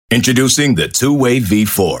Introducing the Two-Way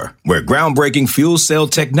V4, where groundbreaking fuel cell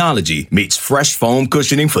technology meets fresh foam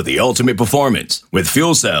cushioning for the ultimate performance. With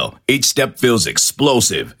Fuel Cell, each step feels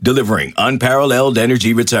explosive, delivering unparalleled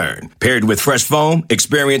energy return. Paired with fresh foam,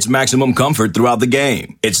 experience maximum comfort throughout the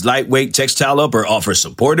game. Its lightweight textile upper offers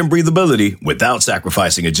support and breathability without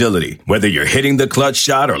sacrificing agility. Whether you're hitting the clutch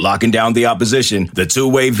shot or locking down the opposition, the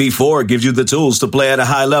Two-Way V4 gives you the tools to play at a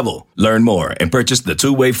high level. Learn more and purchase the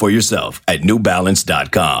Two-Way for yourself at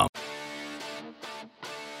newbalance.com.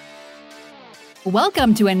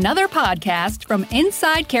 Welcome to another podcast from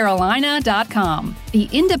InsideCarolina.com, the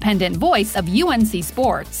independent voice of UNC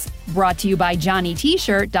Sports. Brought to you by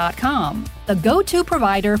JohnnyT-shirt.com, the go-to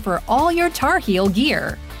provider for all your Tar Heel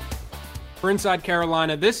gear. For Inside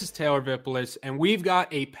Carolina, this is Taylor Vipolis, and we've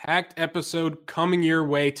got a packed episode coming your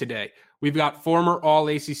way today. We've got former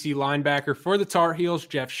All-ACC linebacker for the Tar Heels,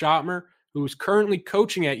 Jeff Schottmer, who is currently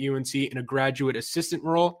coaching at UNC in a graduate assistant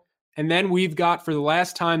role. And then we've got, for the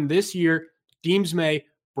last time this year, Deems May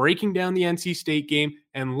breaking down the NC State game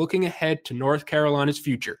and looking ahead to North Carolina's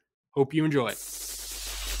future. Hope you enjoy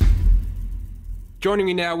it. Joining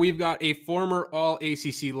me now, we've got a former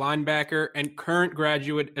All-ACC linebacker and current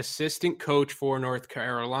graduate assistant coach for North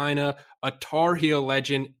Carolina, a Tar Heel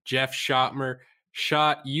legend, Jeff Schottmer.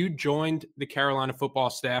 Schott, you joined the Carolina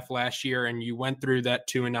football staff last year and you went through that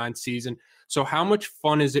 2-9 season. So how much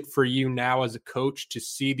fun is it for you now as a coach to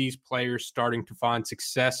see these players starting to find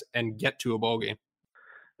success and get to a bowl game?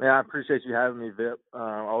 Man, I appreciate you having me, Vip.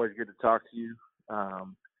 Always good to talk to you.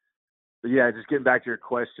 But yeah, just getting back to your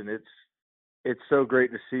question, it's so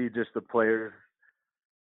great to see just the players,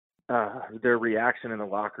 their reaction in the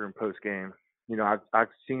locker room post game. You know, I've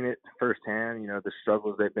seen it firsthand. You know, the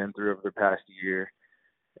struggles they've been through over the past year,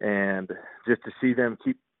 and just to see them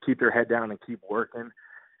keep their head down and keep working,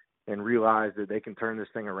 and realize that they can turn this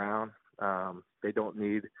thing around. They don't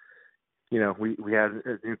need, you know, we had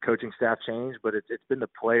a new coaching staff change, but it's been the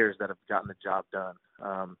players that have gotten the job done.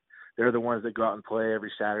 They're the ones that go out and play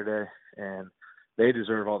every Saturday, and they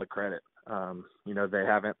deserve all the credit. You know, they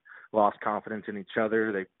haven't lost confidence in each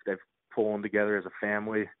other. They've pulled them together as a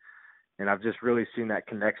family. And I've just really seen that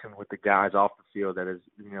connection with the guys off the field that has,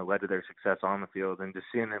 you know, led to their success on the field, and just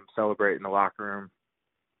seeing them celebrate in the locker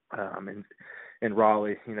room. In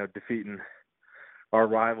Raleigh, you know, defeating our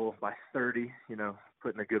rival by 30, you know,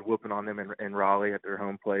 putting a good whooping on them in Raleigh at their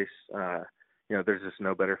home place. You know, there's just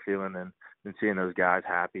no better feeling than seeing those guys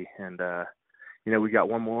happy. And, you know, we got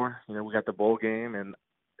one more, you know, we got the bowl game, and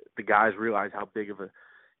the guys realize how big of a,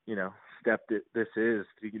 you know, step this is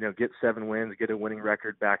to, you know, get 7 wins, get a winning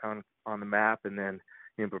record back on the map, and then,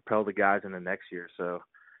 you know, propel the guys in the next year. So,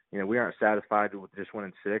 you know, we aren't satisfied with just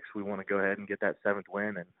winning 6. We want to go ahead and get that 7th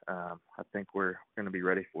win, and I think we're going to be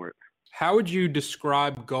ready for it. How would you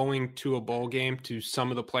describe going to a bowl game to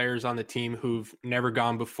some of the players on the team who've never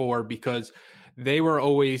gone before? Because they were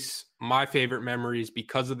always my favorite memories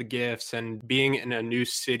because of the gifts and being in a new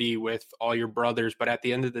city with all your brothers. But at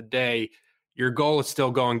the end of the day, your goal is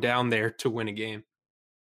still going down there to win a game.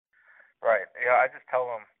 Right. Yeah, I just tell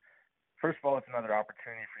them, first of all, it's another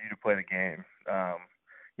opportunity for you to play the game.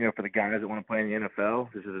 You know, for the guys that want to play in the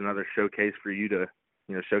NFL, this is another showcase for you to,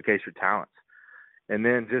 you know, showcase your talents. And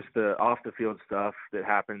then just the off the field stuff that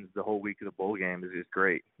happens the whole week of the bowl game is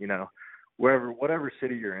great. You know, whatever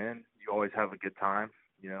city you're in, you always have a good time.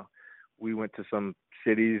 You know, we went to some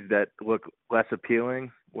cities that look less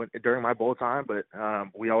appealing during my bowl time, but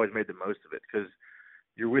we always made the most of it because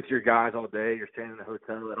you're with your guys all day. You're staying in the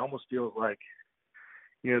hotel. It almost feels like,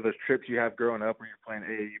 you know, those trips you have growing up where you're playing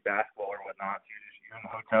AAU basketball or whatnot. You're in the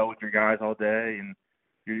hotel with your guys all day, and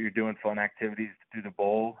you're doing fun activities through the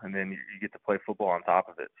bowl, and then you get to play football on top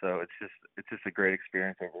of it. So it's just a great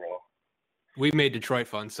experience overall. We've made Detroit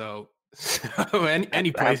fun, so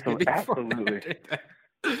any place could be absolutely.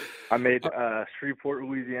 I made Shreveport,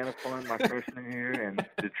 Louisiana fun my freshman year, and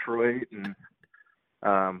Detroit, and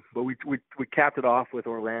but we capped it off with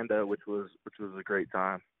Orlando, which was a great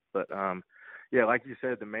time. But yeah, like you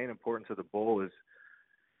said, the main importance of the bowl is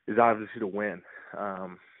obviously to win.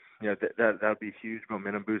 You know, that would be a huge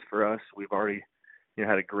momentum boost for us. We've already, you know,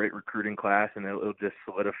 had a great recruiting class, and it'll just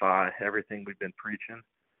solidify everything we've been preaching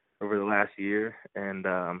over the last year. And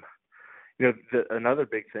you know, another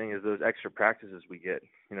big thing is those extra practices we get.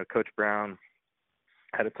 You know, Coach Brown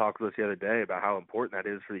had a talk with us the other day about how important that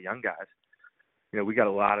is for the young guys. You know, we got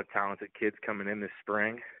a lot of talented kids coming in this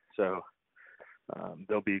spring, so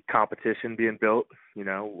there'll be competition being built, you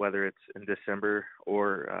know, whether it's in December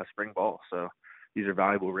or spring ball. So these are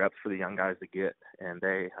valuable reps for the young guys to get, and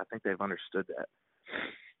I think they've understood that.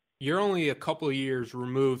 You're only a couple of years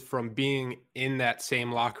removed from being in that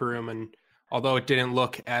same locker room and although it didn't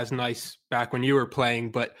look as nice back when you were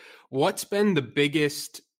playing. But what's been the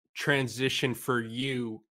biggest transition for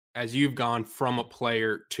you as you've gone from a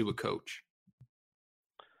player to a coach?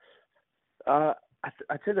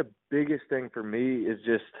 I'd say the biggest thing for me is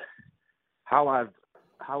just how I've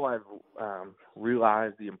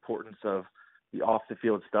realized the importance of the off the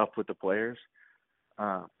field stuff with the players.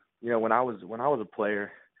 When I was a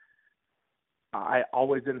player, I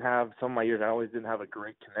always didn't have some of my years. I always didn't have a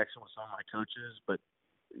great connection with some of my coaches, but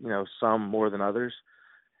some more than others.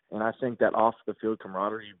 And I think that off the field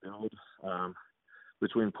camaraderie you build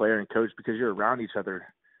between player and coach, because you're around each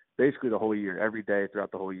other basically the whole year, every day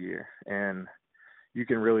throughout the whole year, and you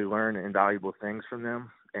can really learn invaluable things from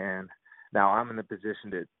them. And now I'm in the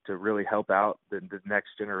position to really help out the next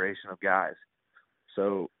generation of guys.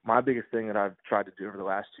 So my biggest thing that I've tried to do over the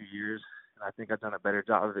last 2 years, and I think I've done a better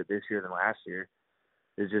job of it this year than last year,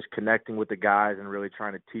 is just connecting with the guys and really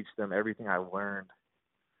trying to teach them everything I learned,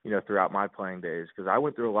 throughout my playing days. Because I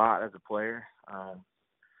went through a lot as a player,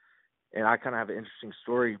 and I kind of have an interesting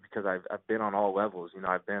story because I've been on all levels.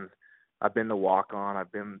 I've been the walk-on,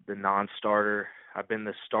 I've been the non-starter, I've been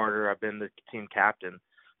the starter, I've been the team captain.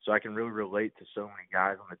 So I can really relate to so many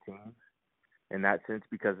guys on the team in that sense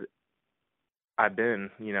because I've been,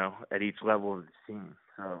 at each level of the team.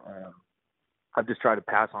 So I've just tried to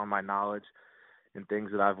pass on my knowledge and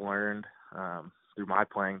things that I've learned through my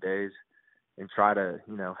playing days and try to,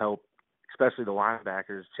 help, especially the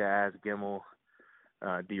linebackers, Chaz, Gimmel,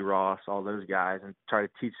 D. Ross, all those guys, and try to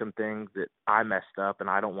teach them things that I messed up and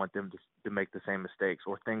I don't want them to make the same mistakes,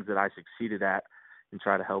 or things that I succeeded at and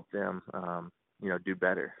try to help them, do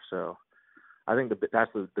better. So I think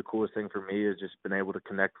that's the coolest thing for me is just been able to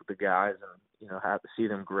connect with the guys and, have to see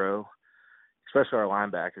them grow, especially our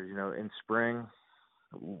linebackers. In spring,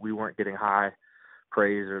 we weren't getting high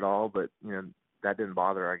praise at all, but, that didn't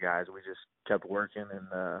bother our guys. We just kept working,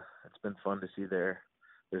 and it's been fun to see their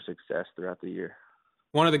success throughout the year.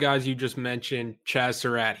 One of the guys you just mentioned, Chaz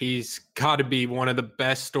Surratt, he's got to be one of the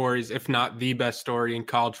best stories, if not the best story in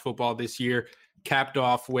college football this year, capped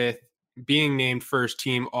off with being named first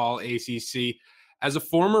team All-ACC. As a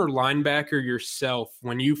former linebacker yourself,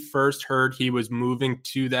 when you first heard he was moving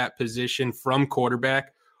to that position from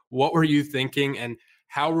quarterback, what were you thinking, and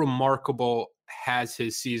how remarkable has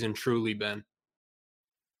his season truly been?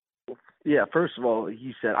 Yeah, first of all,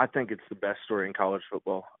 you said, I think it's the best story in college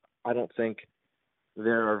football. I don't think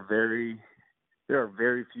there are very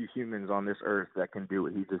few humans on this earth that can do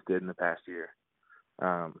what he just did in the past year.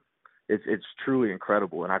 It's truly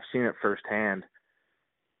incredible, and I've seen it firsthand.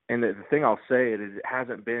 And the thing I'll say is it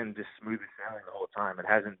hasn't been just smooth sailing the whole time. It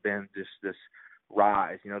hasn't been just this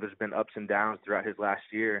rise. There's been ups and downs throughout his last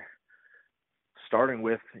year, starting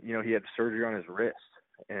with, he had surgery on his wrist,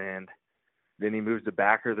 and then he moves to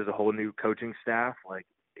backer. There's a whole new coaching staff. Like,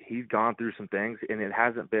 he's gone through some things, and it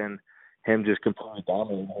hasn't been him just completely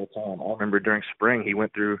dominating the whole time. I remember during spring, he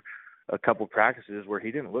went through a couple practices where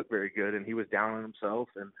he didn't look very good, and he was down on himself,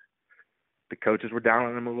 and the coaches were down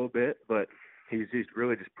on him a little bit, but he's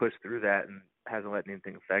really just pushed through that and hasn't let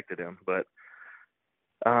anything affected him. But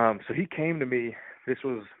so he came to me, this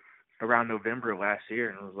was around November of last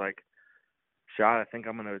year, and was like, Shot, I think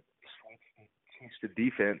I'm going to switch to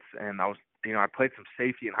defense. And I was, I played some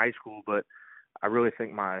safety in high school, but I really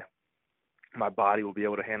think my body will be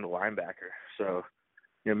able to handle linebacker. So,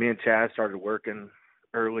 me and Chaz started working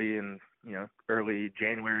early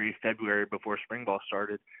January, February before spring ball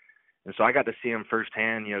started. And so I got to see him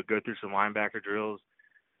firsthand, go through some linebacker drills.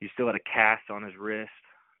 He still had a cast on his wrist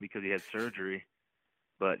because he had surgery,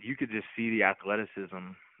 but you could just see the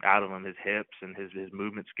athleticism out of him. His hips and his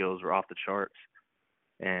movement skills were off the charts.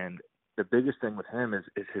 And the biggest thing with him is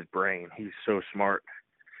his brain. He's so smart.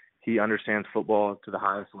 He understands football to the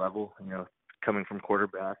highest level, coming from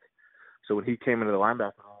quarterback. So when he came into the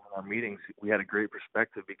linebacker room in our meetings, we had a great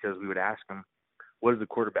perspective because we would ask him, what is the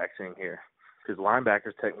quarterback seeing here? Because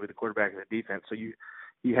linebackers technically the quarterback is the defense. So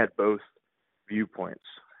he had both viewpoints,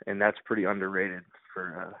 and that's pretty underrated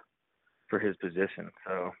for his position.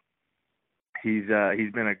 So he's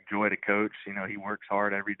been a joy to coach. He works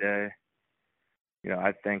hard every day.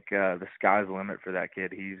 I think the sky's the limit for that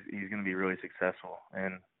kid. He's going to be really successful.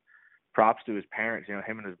 And props to his parents.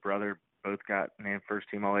 Him and his brother both got named first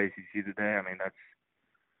team All-ACC today. I mean,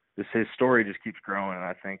 his story just keeps growing. And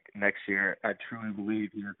I think next year, I truly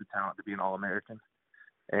believe he has the talent to be an All-American.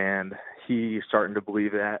 And he's starting to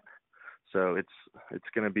believe that. So it's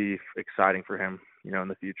going to be exciting for him, in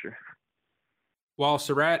the future. While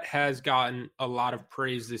Surratt has gotten a lot of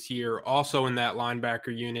praise this year, also in that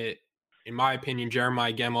linebacker unit, in my opinion,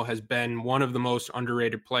 Jeremiah Gemmel has been one of the most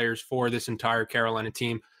underrated players for this entire Carolina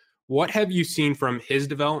team. What have you seen from his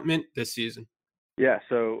development this season? Yeah,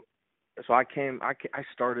 so I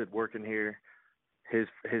started working here his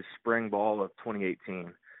spring ball of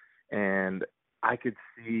 2018, and I could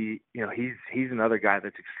see, he's another guy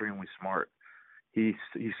that's extremely smart. He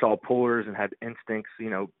saw pullers and had instincts,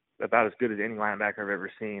 about as good as any linebacker I've ever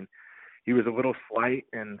seen. He was a little slight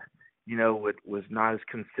and, was not as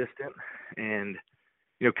consistent. And,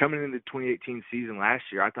 coming into the 2018 season last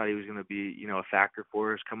year, I thought he was going to be, a factor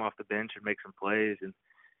for us, come off the bench and make some plays. And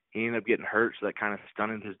he ended up getting hurt, so that kind of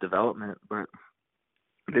stunted his development. But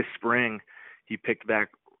this spring, he picked back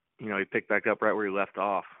up right where he left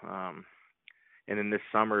off. And then this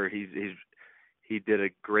summer, he did a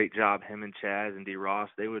great job. Him and Chaz and D. Ross,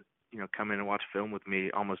 they would, come in and watch film with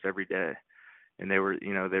me almost every day. And they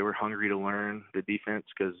were hungry to learn the defense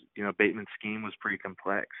because, Bateman's scheme was pretty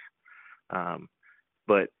complex.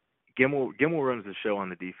 But Gemmel runs the show on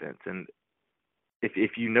the defense. And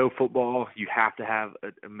if you know football, you have to have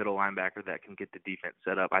a middle linebacker that can get the defense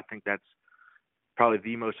set up. I think that's probably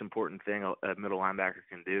the most important thing a middle linebacker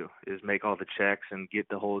can do is make all the checks and get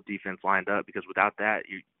the whole defense lined up, because without that,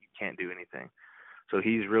 you can't do anything. So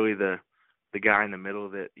he's really the guy in the middle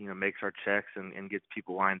that, makes our checks and gets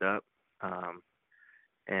people lined up.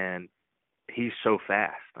 And he's so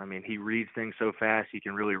fast. I mean, he reads things so fast. He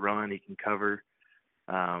can really run. He can cover.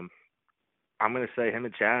 I'm going to say him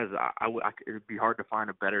and Chaz, it would be hard to find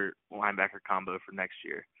a better linebacker combo for next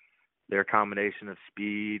year. Their combination of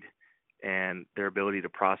speed and their ability to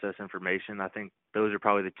process information, I think those are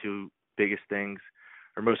probably the two biggest things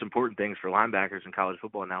or most important things for linebackers in college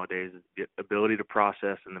football nowadays, is the ability to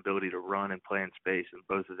process and the ability to run and play in space, and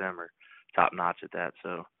both of them are top notch at that.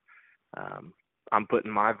 So I'm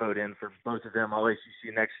putting my vote in for both of them, all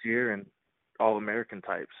ACC next year and all American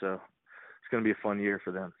type. So it's going to be a fun year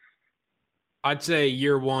for them. I'd say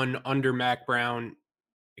year one under Mack Brown,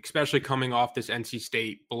 especially coming off this NC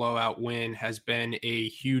State blowout win, has been a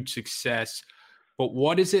huge success. But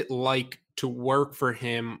what is it like to work for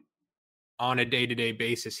him on a day-to-day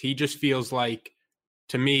basis? He just feels like,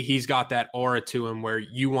 to me, he's got that aura to him where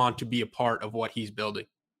you want to be a part of what he's building.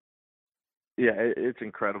 Yeah, it's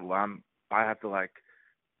incredible. I have to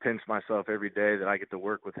pinch myself every day that I get to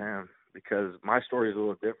work with him, because my story is a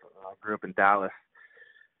little different. I grew up in Dallas,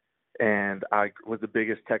 and I was the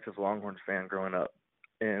biggest Texas Longhorns fan growing up.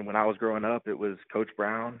 And when I was growing up, it was Coach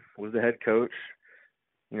Brown was the head coach,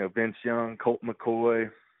 Vince Young, Colt McCoy,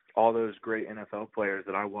 all those great NFL players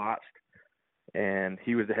that I watched, and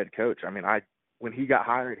he was the head coach. I mean, when he got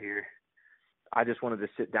hired here, I just wanted to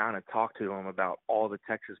sit down and talk to him about all the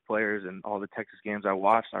Texas players and all the Texas games I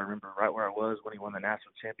watched. I remember right where I was when he won the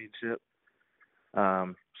national championship.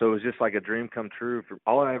 So it was just like a dream come true. For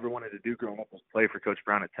all I ever wanted to do growing up was play for Coach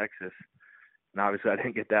Brown at Texas. And obviously I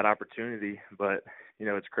didn't get that opportunity, but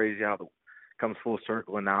it's crazy how it comes full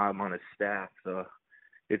circle, and now I'm on his staff. So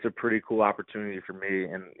it's a pretty cool opportunity for me.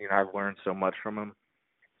 And, I've learned so much from him,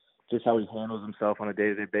 just how he handles himself on a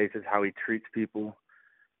day-to-day basis, how he treats people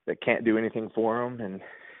that can't do anything for him. And,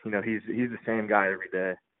 he's the same guy every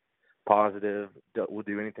day, positive, will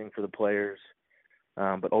do anything for the players.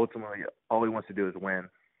 But ultimately, all he wants to do is win.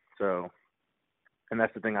 So, and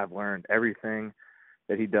that's the thing I've learned. Everything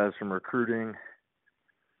that he does, from recruiting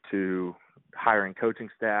to hiring coaching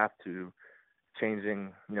staff to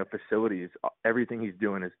changing, facilities, everything he's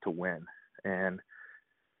doing is to win. And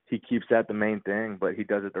he keeps that the main thing, but he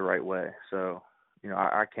does it the right way. So,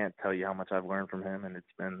 I can't tell you how much I've learned from him, and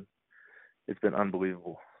it's been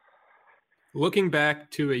unbelievable. Looking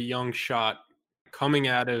back to a young shot coming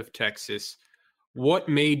out of Texas, what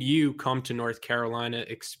made you come to North Carolina,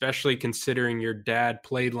 especially considering your dad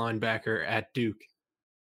played linebacker at Duke?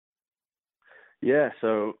 Yeah,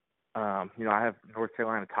 so, I have North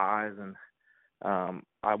Carolina ties, and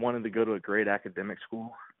I wanted to go to a great academic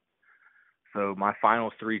school. So my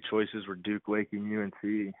final three choices were Duke, Wake, and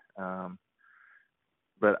UNC.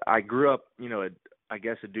 But I grew up,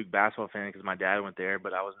 a Duke basketball fan because my dad went there,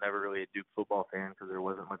 but I was never really a Duke football fan because there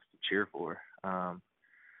wasn't much to cheer for.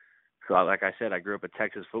 So like I said, I grew up a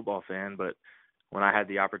Texas football fan, but when I had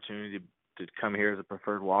the opportunity to come here as a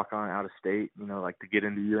preferred walk-on out of state, to get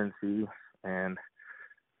into UNC,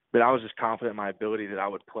 but I was just confident in my ability that I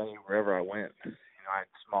would play wherever I went. I had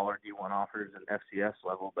smaller D1 offers and FCS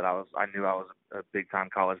level, but I knew I was a big-time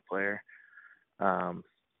college player.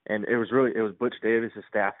 And it was Butch Davis'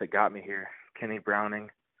 staff that got me here. Kenny Browning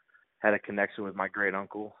had a connection with my great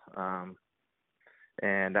uncle.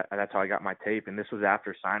 And that's how I got my tape. And this was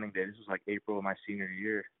after signing day. This was like April of my senior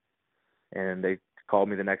year. And they called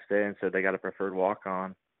me the next day and said they got a preferred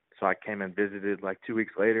walk-on. So I came and visited 2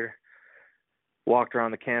 weeks later, walked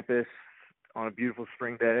around the campus, on a beautiful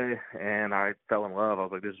spring day, and I fell in love. I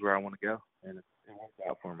was like, this is where I want to go, and it worked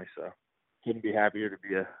out for me. So couldn't be happier to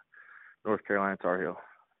be a North Carolina Tar Heel.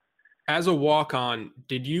 As a walk-on,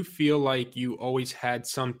 did you feel like you always had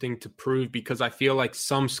something to prove? Because I feel like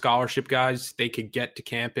some scholarship guys, they could get to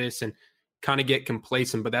campus and kind of get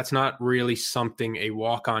complacent, but that's not really something a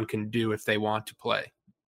walk-on can do if they want to play.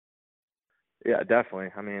 Yeah, definitely.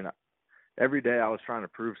 I mean, every day I was trying to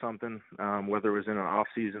prove something, whether it was in an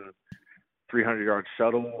off-season 300-yard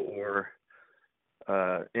shuttle or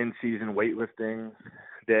in-season weightlifting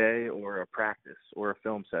day or a practice or a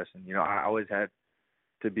film session. You know, I always had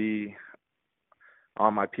to be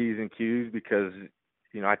on my P's and Q's because,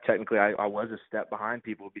 you know, I was a step behind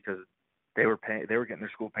people because they were getting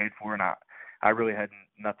their school paid for, and I really had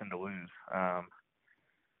nothing to lose.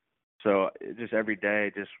 So just every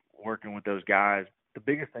day, just working with those guys. The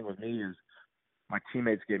biggest thing with me is my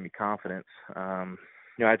teammates gave me confidence. You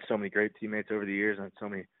know, I had so many great teammates over the years and so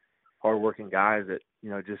many hardworking guys that, you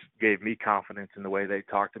know, just gave me confidence in the way they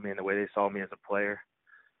talked to me and the way they saw me as a player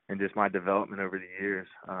and just my development over the years.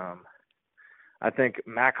 I think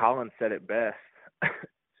Mack Hollins said it best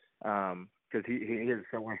because he has a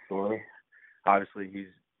similar story. Obviously, he's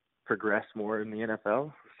progressed more in the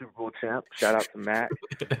NFL, Super Bowl champ. Shout out to Mack.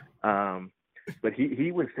 But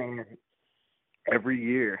he was saying every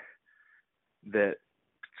year that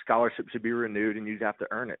scholarship should be renewed and you'd have to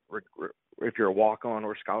earn it if you're a walk-on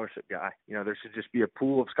or scholarship guy. You know, there should just be a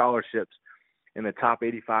pool of scholarships and the top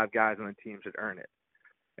 85 guys on the team should earn it.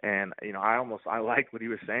 And, you know, I like what he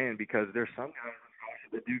was saying because there's some guys on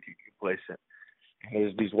scholarship that do get complacent. And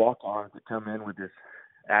there's these walk-ons that come in with this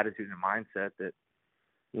attitude and mindset that,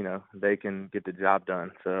 you know, they can get the job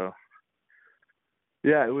done. So,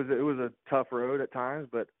 yeah, it was a tough road at times,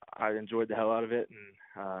 but I enjoyed the hell out of it,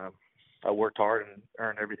 and I worked hard and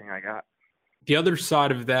earned everything I got. The other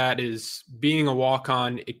side of that is being a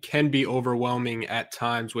walk-on, it can be overwhelming at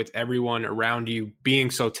times with everyone around you being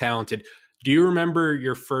so talented. Do you remember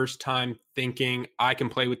your first time thinking, I can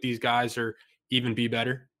play with these guys or even be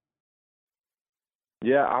better?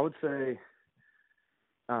 Yeah, I would say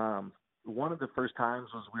one of the first times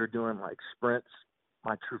was we were doing like sprints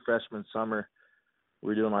my true freshman summer. We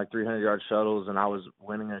were doing like 300-yard shuttles, and I was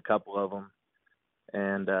winning a couple of them.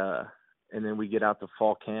 And then we get out to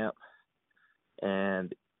fall camp,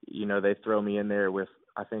 and, you know, they throw me in there with,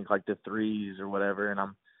 I think, like the threes or whatever, and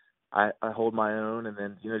I hold my own, and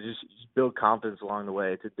then, you know, just build confidence along the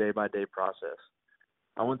way. It's a day-by-day process.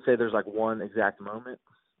 I wouldn't say there's like one exact moment.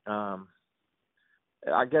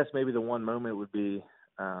 I guess maybe the one moment would be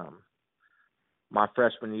my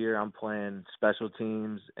freshman year. I'm playing special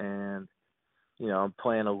teams, and, you know, I'm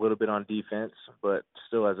playing a little bit on defense, but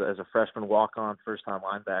still as a freshman walk-on, first-time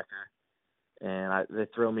linebacker. And they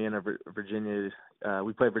throw me in a Virginia.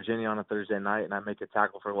 We play Virginia on a Thursday night, and I make a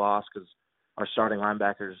tackle for loss because our starting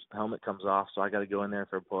linebacker's helmet comes off, so I got to go in there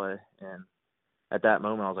for a play. And at that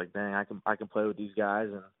moment, I was like, dang, I can play with these guys,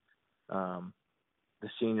 and the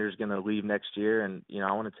senior's going to leave next year, and, you know,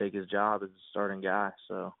 I want to take his job as a starting guy.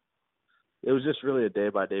 So it was just really a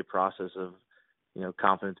day-by-day process of, you know,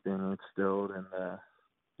 confidence being instilled, and,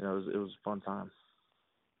 you know, it was a fun time.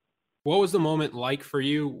 What was the moment like for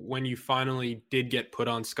you when you finally did get put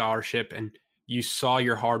on scholarship and you saw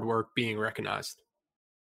your hard work being recognized?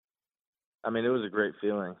 I mean, it was a great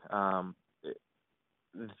feeling.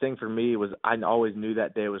 The thing for me was I always knew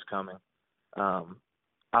that day was coming.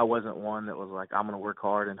 I wasn't one that was like, I'm going to work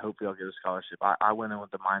hard and hopefully I'll get a scholarship. I went in with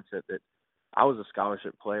the mindset that I was a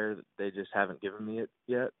scholarship player. They just haven't given me it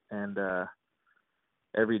yet. And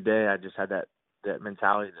every day I just had that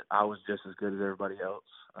mentality that I was just as good as everybody else.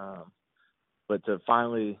 But to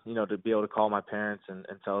finally, you know, to be able to call my parents and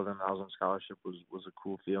tell them I was on scholarship was a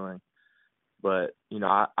cool feeling. But, you know,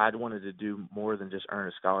 I wanted to do more than just earn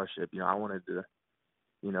a scholarship. You know, I wanted to,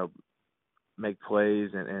 you know, make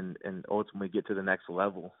plays and ultimately get to the next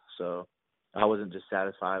level. So I wasn't just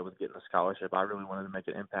satisfied with getting a scholarship. I really wanted to make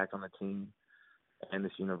an impact on the team and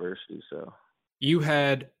this university. So you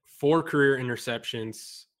had 4 career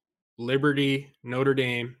interceptions, Liberty, Notre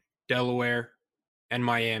Dame, Delaware, and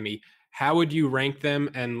Miami. How would you rank them?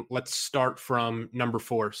 And let's start from number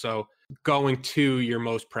 4. So going to your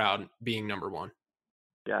most proud being number 1.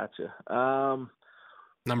 Gotcha.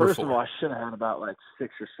 Number first 4. of all, I should have had about like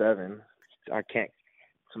 6 or 7. I can't.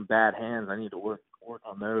 Some bad hands. I need to work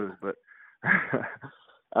on those. But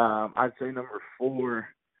I'd say number 4.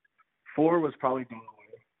 4 was probably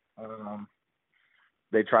Delaware.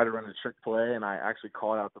 They tried to run a trick play, and I actually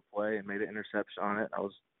called out the play and made an interception on it. I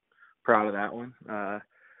was proud of that one.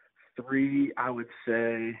 3, I would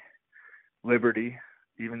say Liberty,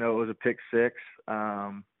 even though it was a pick 6.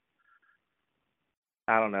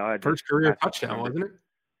 I don't know. First career touchdown, wasn't it?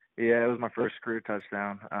 Yeah, it was my first career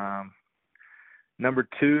touchdown. Number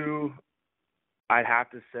 2, I'd have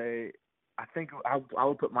to say, I think I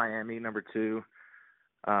would put Miami number 2.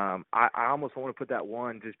 I almost want to put that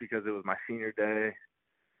 1 just because it was my senior day.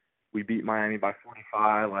 We beat Miami by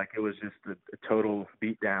 45. Like, it was just a total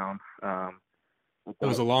beatdown. It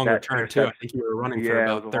was a long return, too. I think you were running for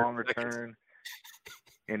about 30 seconds. Yeah, it was a long return.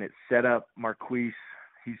 And it set up Marquise.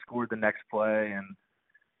 He scored the next play. And,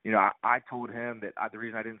 you know, I told him that the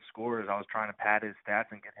reason I didn't score is I was trying to pad his stats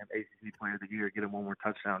and get him ACC Player of the Year, get him one more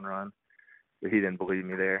touchdown run. But he didn't believe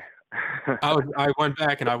me there. I went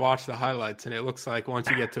back and I watched the highlights, and it looks like once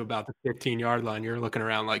you get to about the 15-yard line, you're looking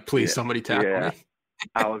around like, please, somebody tackle me.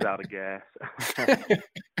 I was out of gas.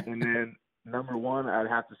 And then number 1, I'd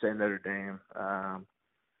have to say Notre Dame.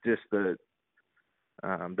 Just the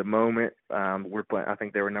moment we're playing. I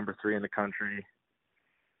think they were number 3 in the country.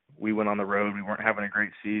 We went on the road. We weren't having a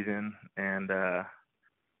great season, and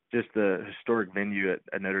just the historic venue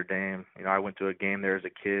at Notre Dame. You know, I went to a game there as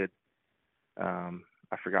a kid.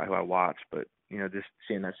 I forgot who I watched, but you know, just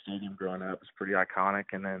seeing that stadium growing up was pretty iconic.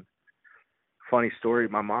 And then, funny story,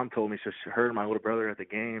 my mom told me, so she heard my little brother at the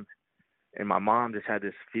game, and my mom just had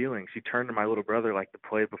this feeling. She turned to my little brother like the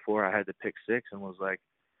play before I had the pick 6 and was like,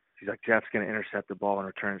 she's like, Jeff's going to intercept the ball and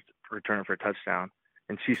return it for a touchdown.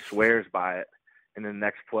 And she swears by it. And then the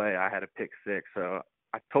next play, I had a pick 6. So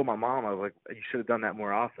I told my mom, I was like, you should have done that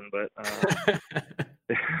more often. But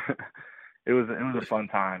it was a fun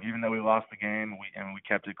time. Even though we lost the game and we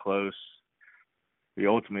kept it close, we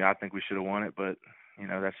ultimately, I think we should have won it. But, you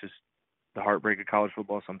know, that's just the heartbreak of college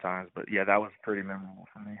football sometimes. But, yeah, that was pretty memorable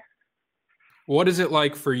for me. What is it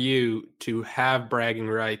like for you to have bragging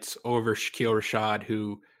rights over Shaquille Rashad,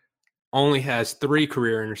 who only has 3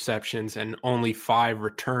 career interceptions and only 5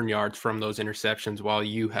 return yards from those interceptions, while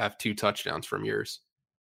you have 2 touchdowns from yours?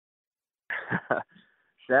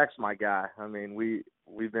 Shaq's my guy. I mean,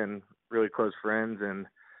 we've been really close friends, and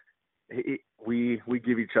we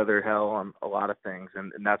give each other hell on a lot of things,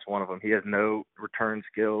 and that's one of them. He has no return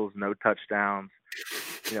skills, no touchdowns.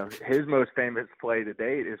 You know, his most famous play to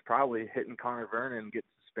date is probably hitting Connor Vernon and get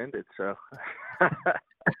suspended. So,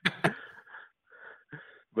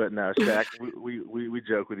 but no, Shaq, we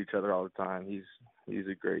joke with each other all the time. He's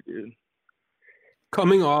a great dude.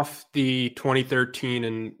 Coming off the 2013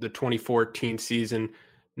 and the 2014 season,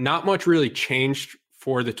 not much really changed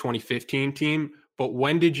for the 2015 team. But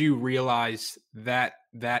when did you realize that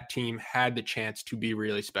that team had the chance to be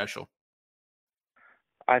really special?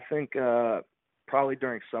 I think probably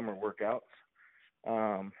during summer workouts,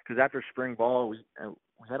 because after spring ball, we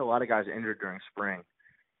had a lot of guys injured during spring.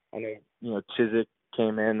 I know, you know, Chizik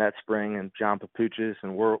came in that spring, and John Papuchis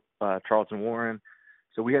and Charlton Warren.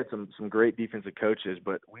 So we had some great defensive coaches,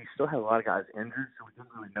 but we still had a lot of guys injured, so we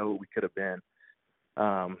didn't really know what we could have been.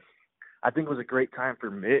 I think it was a great time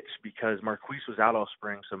for Mitch because Marquise was out all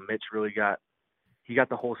spring, so Mitch really got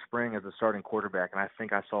the whole spring as a starting quarterback, and I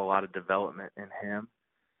think I saw a lot of development in him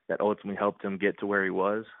that ultimately helped him get to where he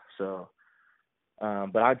was. So,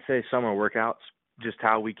 but I'd say summer workouts, just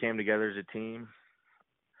how we came together as a team.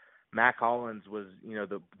 Mac Hollins was, you know,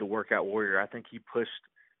 the workout warrior. I think he pushed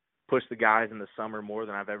the guys in the summer more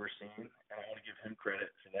than I've ever seen, and I want to give him credit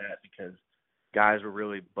for that because guys were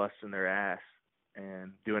really busting their ass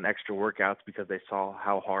and doing extra workouts because they saw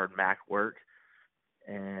how hard Mac worked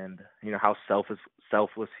and, you know, how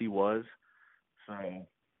selfless he was. So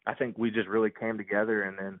I think we just really came together,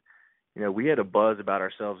 and then, you know, we had a buzz about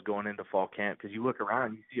ourselves going into fall camp because you look around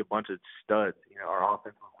and you see a bunch of studs. You know, our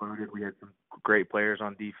offense was loaded. We had some great players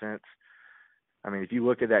on defense. I mean, if you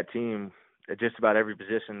look at that team, at just about every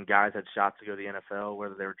position, guys had shots to go to the NFL,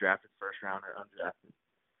 whether they were drafted first round or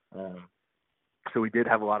undrafted. So we did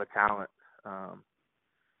have a lot of talent.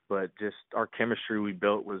 But just our chemistry we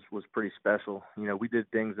built was pretty special. You know, we did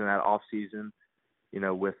things in that off season, you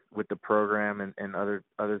know, with the program and other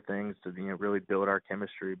things to, you know, really build our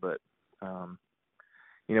chemistry. But,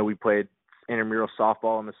 you know, we played intramural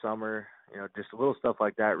softball in the summer, you know, just a little stuff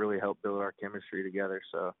like that really helped build our chemistry together.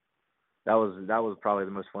 So that was probably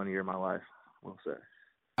the most fun year of my life, we'll say.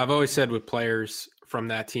 I've always said with players from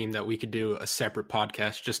that team that we could do a separate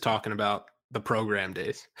podcast just talking about the program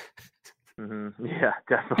days. Mm-hmm. Yeah,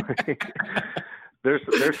 definitely.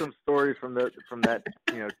 There's some stories from that,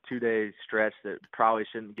 you know, 2-day stretch that probably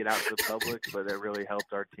shouldn't get out to the public, but that really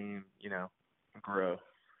helped our team, you know, grow.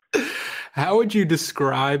 How would you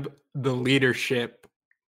describe the leadership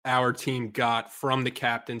our team got from the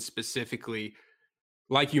captain specifically,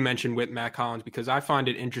 like you mentioned with Mac Hollins? Because I find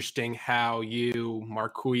it interesting how you,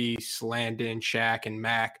 Marquise, Landon, Shaq, and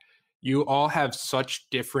Mac, you all have such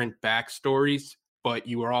different backstories, but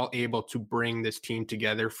you were all able to bring this team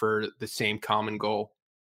together for the same common goal.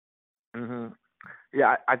 Mm-hmm.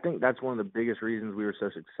 Yeah, I think that's one of the biggest reasons we were so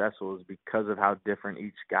successful is because of how different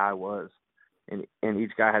each guy was, and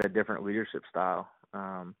each guy had a different leadership style.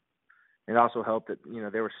 It also helped that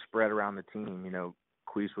they were spread around the team.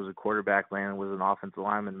 Queese was a quarterback, Landon was an offensive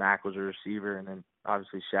lineman, Mac was a receiver, and then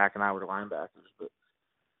obviously Shaq and I were the linebackers. But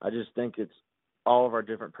I just think it's all of our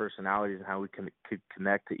different personalities and how we could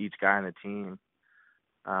connect to each guy on the team.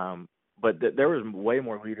 But there was way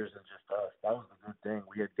more leaders than just us. That was the good thing.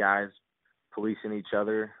 We had guys policing each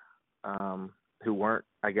other who weren't,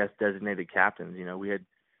 I guess, designated captains. We had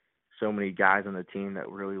so many guys on the team that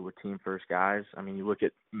really were team first guys. I mean, you look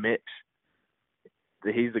at Mitch,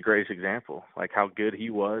 he's the greatest example, like how good he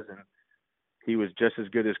was, and he was just as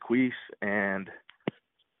good as Queese, and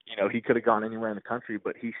he could have gone anywhere in the country,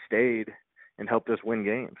 but he stayed and helped us win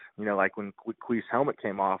games. Like when Queese's helmet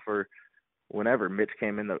came off, or whenever Mitch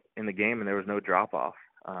came in the game and there was no drop off.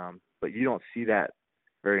 But you don't see that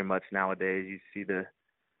very much nowadays. You see the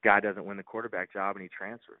guy doesn't win the quarterback job and he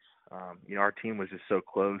transfers. Our team was just so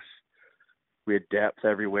close. We had depth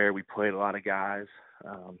everywhere. We played a lot of guys.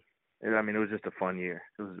 It was just a fun year.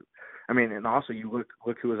 And also you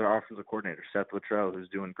look who was our offensive coordinator, Seth Luttrell, who's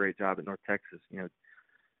doing a great job at North Texas.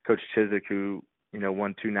 Coach Chiswick, who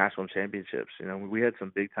won 2 national championships. We had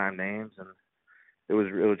some big time names, and it was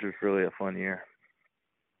just really a fun year.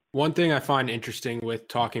 One thing I find interesting with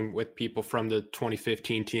talking with people from the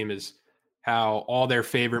 2015 team is how all their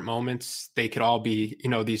favorite moments, they could all be,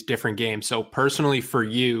 these different games. So personally for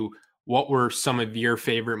you, what were some of your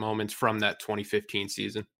favorite moments from that 2015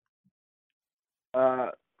 season?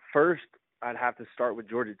 First, I'd have to start with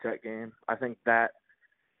Georgia Tech game. I think that,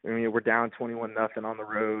 we're down 21-0 on the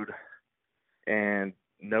road, and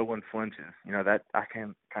no one flinches. That I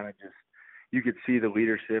can kind of just, you could see the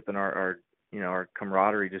leadership and our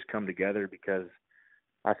camaraderie just come together, because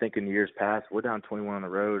I think in years past, we're down 21 on the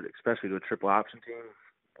road, especially to a triple option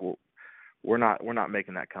team. We're not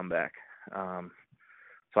making that comeback.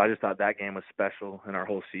 So I just thought that game was special in our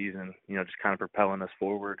whole season, just kind of propelling us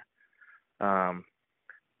forward. A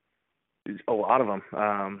lot of them.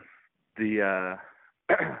 I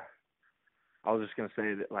was just going to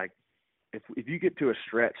say that, like, if you get to a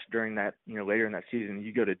stretch during that, later in that season,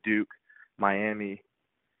 you go to Duke, Miami,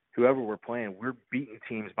 whoever we're playing, we're beating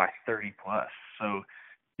teams by 30 plus. So,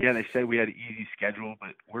 yeah, they said we had an easy schedule,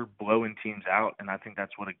 but we're blowing teams out, and I think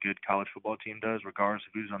that's what a good college football team does. Regardless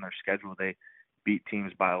of who's on their schedule, they beat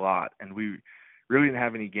teams by a lot. And we really didn't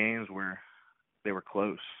have any games where they were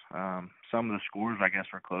close. Some of the scores, I guess,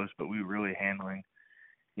 were close, but we were really handling,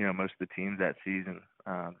 most of the teams that season.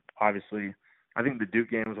 Obviously, I think the Duke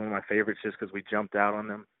game was one of my favorites just because we jumped out on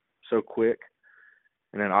them so quick.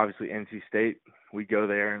 And then obviously NC State, we go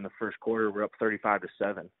there in the first quarter, we're up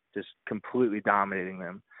 35-7, just completely dominating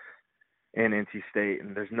them in NC State.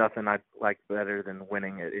 And there's nothing I like better than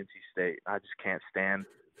winning at NC State. I just can't stand,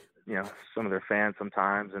 some of their fans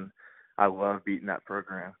sometimes, and I love beating that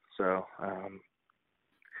program. So,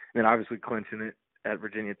 then obviously clinching it at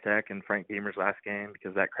Virginia Tech and Frank Beamer's last game,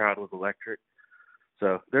 because that crowd was electric.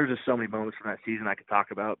 So there's just so many moments from that season I could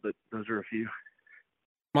talk about, but those are a few.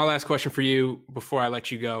 My last question for you before I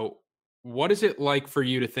let you go, what is it like for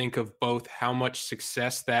you to think of both how much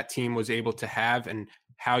success that team was able to have and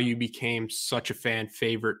how you became such a fan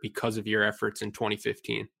favorite because of your efforts in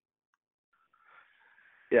 2015?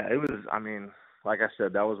 Yeah, it was, like I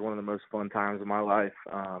said, that was one of the most fun times of my life.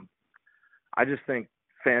 I just think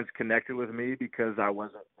fans connected with me because I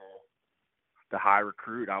wasn't the high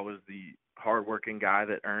recruit. I was the hardworking guy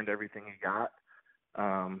that earned everything he got,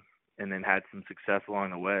 and then had some success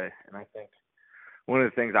along the way. And I think one of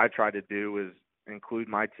the things I tried to do was include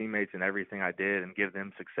my teammates in everything I did and give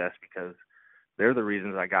them success, because they're the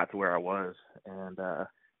reasons I got to where I was. And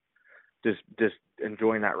just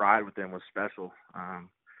enjoying that ride with them was special.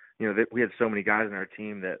 We had so many guys in our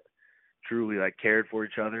team that truly cared for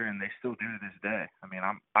each other, and they still do to this day.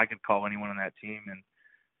 I could call anyone on that team and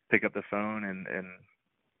pick up the phone and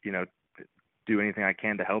do anything I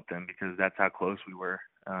can to help them, because that's how close we were.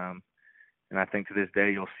 And I think to this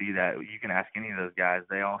day, you'll see that. You can ask any of those guys.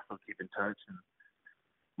 They all still keep in touch. And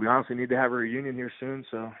we honestly need to have a reunion here soon.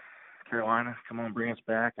 So, Carolina, come on, bring us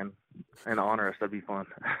back and honor us. That'd be fun.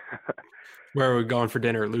 Where are we going for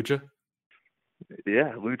dinner? At Lucha?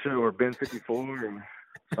 Yeah, Lucha or Ben 54 or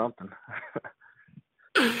something.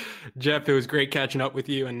 Jeff, it was great catching up with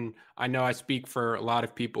you. And I know I speak for a lot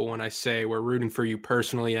of people when I say we're rooting for you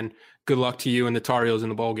personally, and good luck to you and the Tar Heels in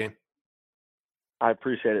the bowl game. I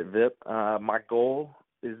appreciate it, Vip. My goal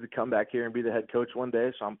is to come back here and be the head coach one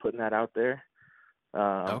day, so I'm putting that out there.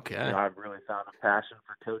 Okay. I've really found a passion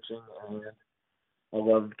for coaching, and I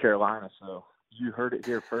love Carolina. So you heard it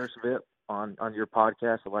here first, Vip, on your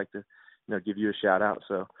podcast. I'd like to, give you a shout out.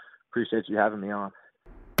 So appreciate you having me on.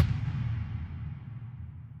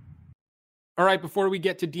 All right, before we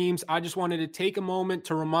get to Deems, I just wanted to take a moment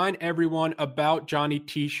to remind everyone about Johnny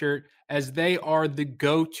T-Shirt, as they are the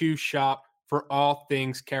go-to shop for all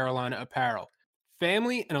things Carolina apparel.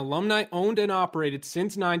 Family and alumni owned and operated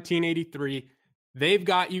since 1983, they've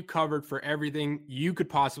got you covered for everything you could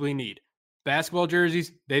possibly need. Basketball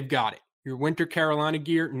jerseys, they've got it. Your winter Carolina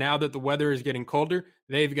gear, now that the weather is getting colder,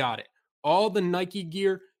 they've got it. All the Nike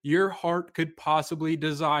gear your heart could possibly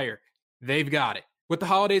desire, they've got it. With the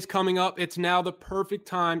holidays coming up, it's now the perfect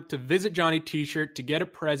time to visit Johnny T-Shirt to get a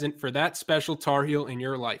present for that special Tar Heel in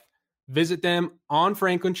your life. Visit them on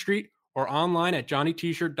Franklin Street or online at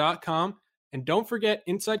johnnytshirt.com. And don't forget,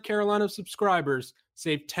 Inside Carolina subscribers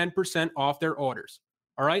save 10% off their orders.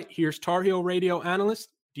 All right, here's Tar Heel radio analyst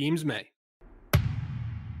Deems May.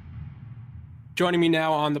 Joining me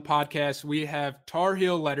now on the podcast, we have Tar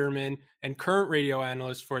Heel letterman and current radio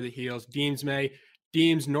analyst for the Heels, Deems May.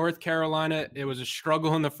 Deems, North Carolina, it was a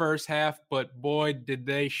struggle in the first half, but boy, did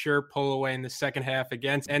they sure pull away in the second half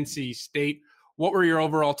against NC State. What were your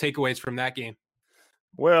overall takeaways from that game?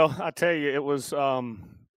 Well, I tell you, it was a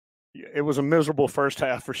miserable first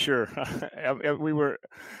half for sure. We were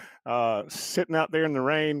sitting out there in the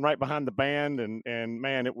rain right behind the band, and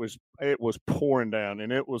man, it was pouring down,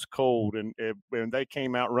 and it was cold, and they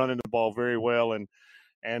came out running the ball very well, and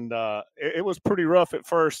it was pretty rough at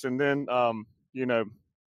first, and then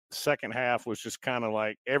second half was just kind of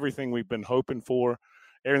like everything we've been hoping for,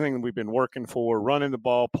 everything that we've been working for, running the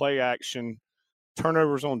ball, play action,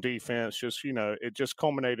 turnovers on defense. Just it just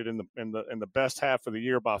culminated in the best half of the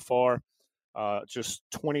year by far. Just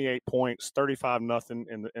 28 points,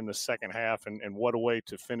 35-0 in the second half, and what a way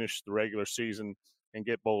to finish the regular season and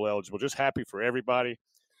get bowl eligible. Just happy for everybody,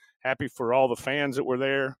 happy for all the fans that were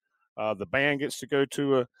there. The band gets to go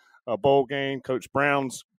to a bowl game. Coach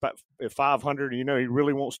Brown's at 500. He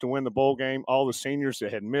really wants to win the bowl game. All the seniors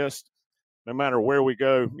that had missed, no matter where we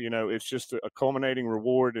go, it's just a culminating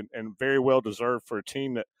reward and very well deserved for a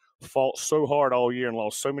team that fought so hard all year and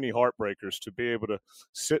lost so many heartbreakers to be able to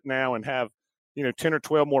sit now and have 10 or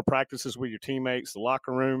 12 more practices with your teammates, the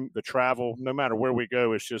locker room, the travel, no matter where we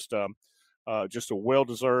go. It's just a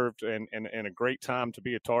well-deserved and a great time to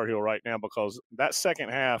be a Tar Heel right now, because that second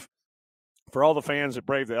half, for all the fans that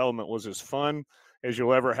braved the element, was as fun as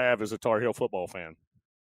you'll ever have as a Tar Heel football fan.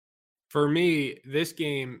 For me, this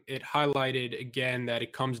game, it highlighted again that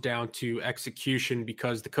it comes down to execution,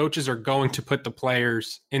 because the coaches are going to put the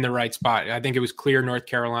players in the right spot. I think it was clear North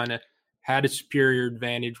Carolina had a superior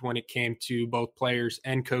advantage when it came to both players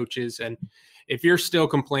and coaches. And if you're still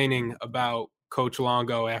complaining about Coach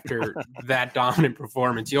Longo after that dominant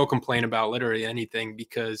performance, you'll complain about literally anything,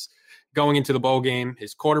 because going into the bowl game,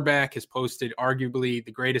 his quarterback has posted arguably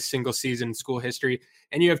the greatest single season in school history,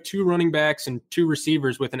 and you have two running backs and two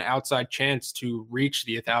receivers with an outside chance to reach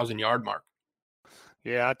the 1,000-yard mark.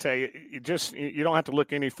 Yeah, I tell you, you don't have to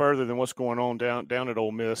look any further than what's going on down at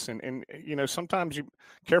Ole Miss, and sometimes you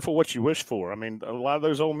careful what you wish for. I mean, a lot of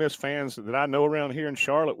those Ole Miss fans that I know around here in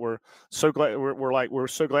Charlotte were so glad. We're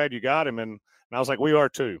so glad you got him, and I was like, we are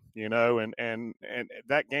too, and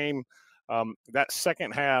that game. That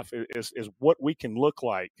second half is what we can look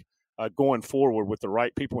like going forward with the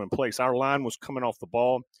right people in place. Our line was coming off the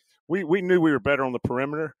ball. We knew we were better on the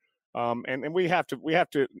perimeter, and we have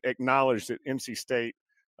to acknowledge that NC State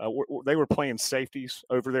they were playing safeties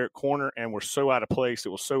over there at corner and were so out of place. It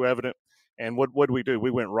was so evident. And what did we do?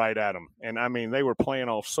 We went right at them. And I mean, they were playing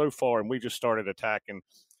off so far, and we just started attacking.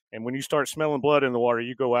 And when you start smelling blood in the water,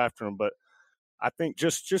 you go after them. But I think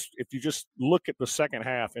just if you just look at the second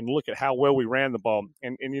half and look at how well we ran the ball,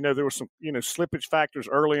 and there were some slippage factors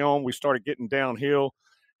early on. We started getting downhill,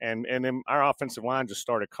 and then our offensive line just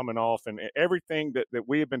started coming off, and everything that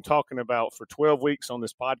we have been talking about for 12 weeks on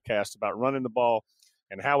this podcast about running the ball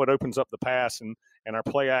and how it opens up the pass and our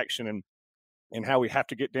play action and how we have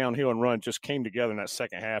to get downhill and run just came together in that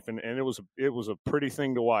second half, and it was a pretty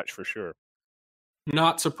thing to watch for sure.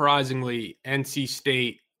 Not surprisingly, NC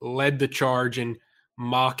State led the charge in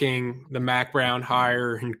mocking the Mac Brown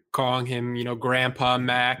hire and calling him, Grandpa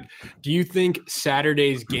Mac. Do you think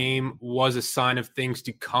Saturday's game was a sign of things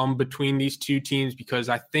to come between these two teams? Because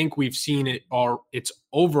I think we've seen it's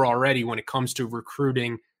over already when it comes to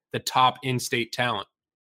recruiting the top in-state talent.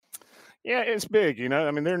 Yeah, it's big. I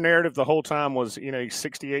mean, their narrative the whole time was,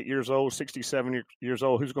 68 years old, 67 years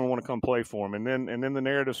old, who's going to want to come play for him? And then the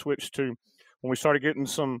narrative switched to when we started getting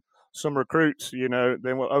some recruits, then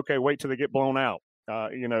okay, wait till they get blown out.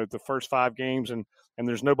 the first 5 games, and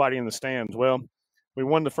there's nobody in the stands. Well, we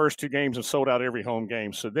won the first 2 games and sold out every home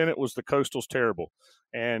game. So then it was the Coastal's terrible,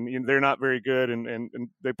 and they're not very good, and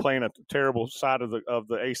they play in a terrible side of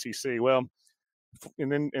the ACC. Well,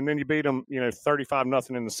 and then you beat them,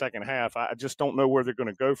 35-0 in the second half. I just don't know where they're going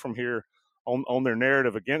to go from here on their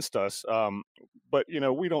narrative against us. But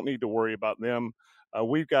we don't need to worry about them.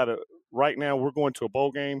 We've got to right now. We're going to a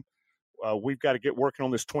bowl game. We've got to get working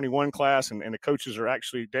on this 21 class, and the coaches are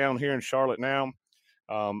actually down here in Charlotte now.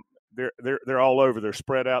 They're all over. They're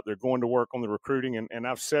spread out. They're going to work on the recruiting, and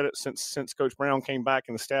I've said it since Coach Brown came back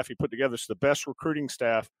and the staff he put together. It's the best recruiting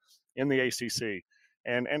staff in the ACC.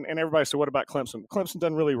 And everybody said, what about Clemson? Clemson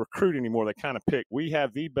doesn't really recruit anymore. They kind of pick. We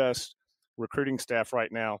have the best recruiting staff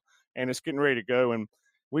right now, and it's getting ready to go. And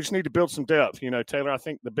we just need to build some depth. Taylor, I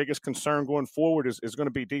think the biggest concern going forward is going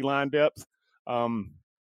to be D-line depth.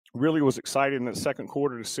 Really was excited in the second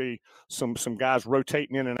quarter to see some guys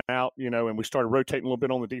rotating in and out, and we started rotating a little bit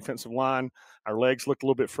on the defensive line. Our legs looked a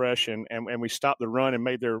little bit fresh, and we stopped the run and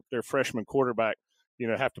made their freshman quarterback,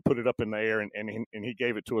 have to put it up in the air, and he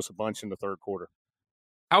gave it to us a bunch in the third quarter.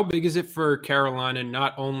 How big is it for Carolina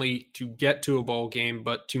not only to get to a bowl game,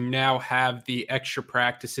 but to now have the extra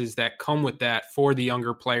practices that come with that for the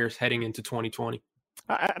younger players heading into 2020?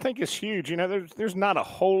 I think it's huge. There's not a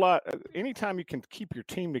whole lot. Anytime you can keep your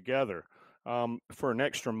team together for an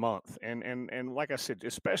extra month, and like I said,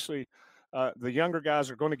 especially the younger guys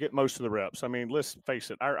are going to get most of the reps. I mean, let's face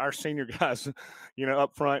it, our senior guys,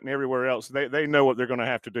 up front and everywhere else, they know what they're going to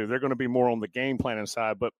have to do. They're going to be more on the game planning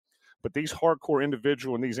side, but these hardcore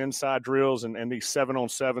individual and these inside drills and these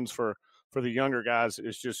 7-on-7s for the younger guys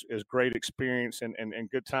is great experience and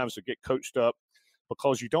good times to get coached up,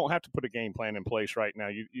 because you don't have to put a game plan in place right now.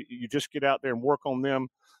 You just get out there and work on them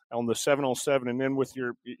on the 7-on-7, and then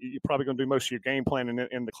you're probably going to do most of your game planning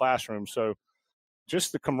in the classroom. So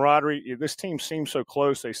just the camaraderie. This team seems so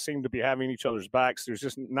close. They seem to be having each other's backs. There's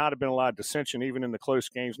just not been a lot of dissension, even in the close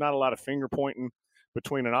games. Not a lot of finger pointing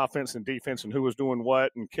between an offense and defense and who was doing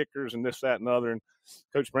what and kickers and this, that, and the other. And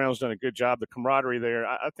Coach Brown's done a good job. The camaraderie there,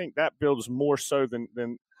 I think that builds more so than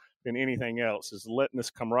anything else, is letting this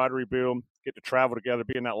camaraderie build, get to travel together,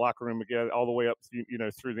 be in that locker room together all the way up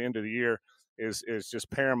through the end of the year is just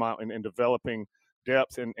paramount in developing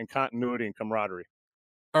depth and continuity and camaraderie.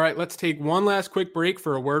 All right, let's take one last quick break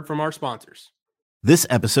for a word from our sponsors. This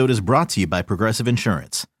episode is brought to you by Progressive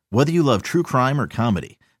Insurance. Whether you love true crime or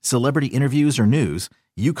comedy, celebrity interviews or news,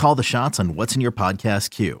 you call the shots on what's in your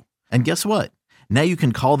podcast queue. And guess what? Now you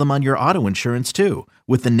can call them on your auto insurance too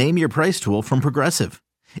with the Name Your Price tool from Progressive.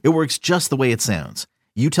 It works just the way it sounds.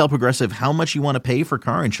 You tell Progressive how much you want to pay for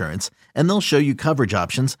car insurance, and they'll show you coverage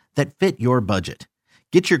options that fit your budget.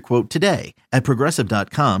 Get your quote today at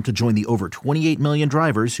Progressive.com to join the over 28 million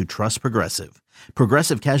drivers who trust Progressive.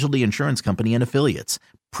 Progressive Casualty Insurance Company and Affiliates.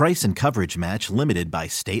 Price and coverage match limited by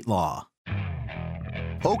state law.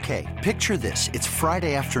 Okay, picture this. It's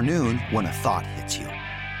Friday afternoon when a thought hits you.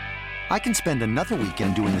 I can spend another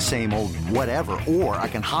weekend doing the same old whatever, or I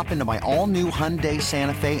can hop into my all-new Hyundai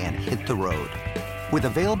Santa Fe and hit the road. With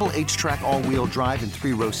available H-Track all-wheel drive and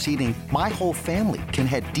 3-row seating, my whole family can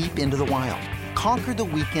head deep into the wild. Conquer the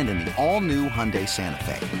weekend in the all-new Hyundai Santa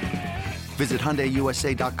Fe. Visit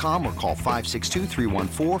HyundaiUSA.com or call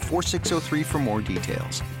 562-314-4603 for more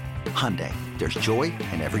details. Hyundai, there's joy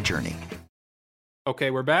in every journey.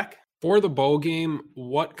 Okay, we're back. For the bowl game,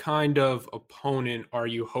 what kind of opponent are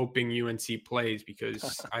you hoping UNC plays?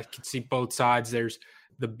 Because I can see both sides. There's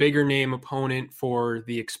the bigger name opponent for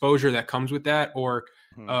the exposure that comes with that, or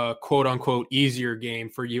a quote unquote easier game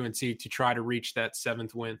for UNC to try to reach that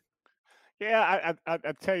 7th win. Yeah, I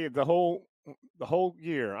tell you, the whole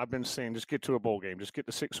year I've been saying, just get to a bowl game, just get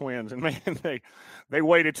to 6 wins. And man, they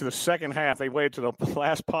waited to the second half. They waited to the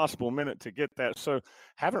last possible minute to get that. So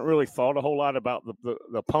haven't really thought a whole lot about the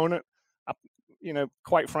opponent.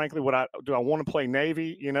 Quite frankly, do I want to play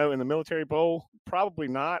Navy, in the Military Bowl? Probably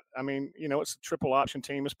not. I mean, it's a triple option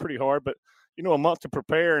team. It's pretty hard, but, a month to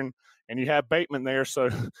prepare, and you have Bateman there. So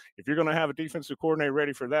if you're going to have a defensive coordinator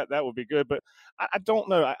ready for that, that would be good. But I don't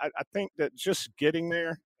know. I think that just getting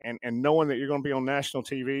there and knowing that you're going to be on national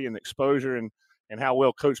TV and the exposure and how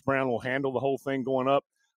well Coach Brown will handle the whole thing going up,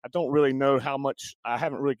 I don't really know how much. I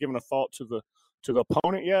haven't really given a thought to the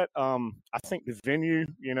opponent yet. I think the venue,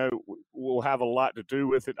 will have a lot to do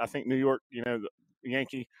with it. I think New York, the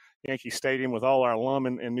Yankee Stadium with all our alum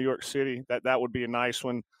in New York City, that would be a nice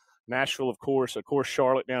one. Nashville, of course,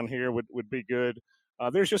 Charlotte down here would be good.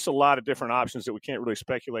 There's just a lot of different options that we can't really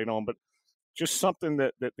speculate on, but just something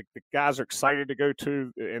that the guys are excited to go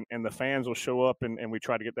to, and the fans will show up, and we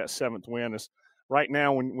try to get that 7th win. right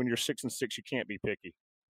now, when you're 6-6, you can't be picky.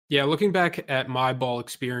 Yeah, looking back at my ball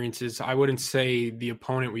experiences, I wouldn't say the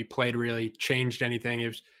opponent we played really changed anything.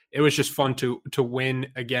 It was just fun to win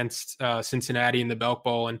against Cincinnati in the Belk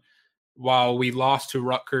Bowl, and while we lost to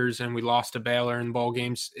Rutgers and we lost to Baylor in bowl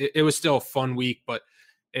games, it was still a fun week. But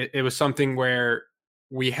it was something where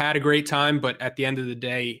we had a great time, but at the end of the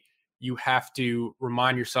day, you have to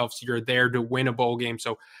remind yourselves you're there to win a bowl game.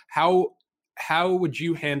 So how would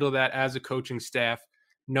you handle that as a coaching staff,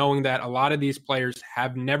 knowing that a lot of these players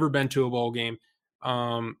have never been to a bowl game?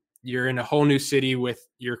 You're in a whole new city with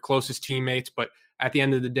your closest teammates, but at the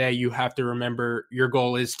end of the day, you have to remember your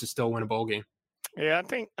goal is to still win a bowl game. Yeah,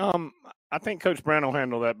 I think Coach Brown will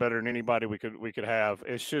handle that better than anybody we could have.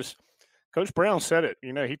 It's just Coach Brown said it.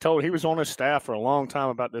 You know, he was on his staff for a long time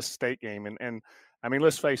about this state game, and I mean,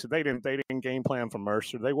 let's face it, they didn't game plan for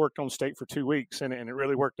Mercer. They worked on state for 2 weeks, and it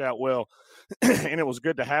really worked out well. And it was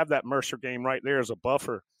good to have that Mercer game right there as a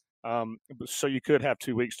buffer, so you could have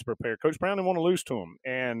 2 weeks to prepare. Coach Brown didn't want to lose to him,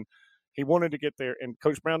 and he wanted to get there. And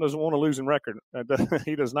Coach Brown doesn't want to lose in record.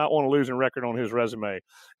 He does not want to lose in record on his resume.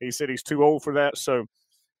 He said he's too old for that. So,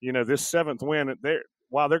 you know, this 7th win,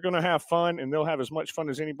 while they're going to have fun and they'll have as much fun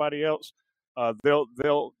as anybody else, they'll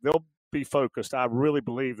be focused. I really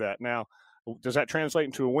believe that. Now, does that translate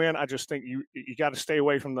into a win? I just think you got to stay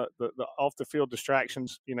away from the off the field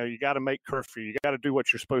distractions. You know, you got to make curfew. You got to do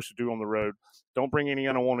what you're supposed to do on the road. Don't bring any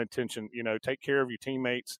unwanted attention. You know, take care of your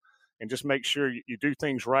teammates and just make sure you do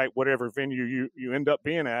things right, whatever venue you end up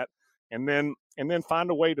being at, and then find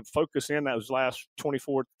a way to focus in those last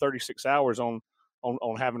 24, 36 hours on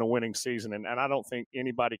having a winning season. And I don't think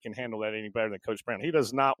anybody can handle that any better than Coach Brown. He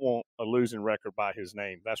does not want a losing record by his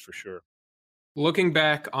name. That's for sure. Looking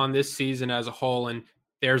back on this season as a whole, and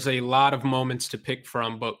there's a lot of moments to pick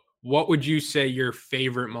from, but what would you say your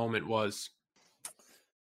favorite moment was?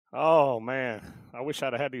 Oh man, I wish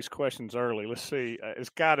I'd have had these questions early. Let's see. It's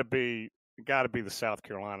got to be the South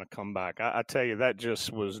Carolina comeback. I tell you, that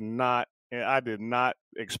just was not. I did not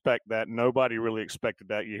expect that. Nobody really expected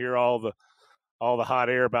that. You hear all the hot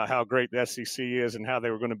air about how great the SEC is and how they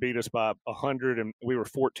were going to beat us by 100, and we were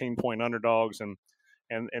 14-point underdogs, and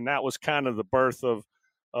that was kind of the birth of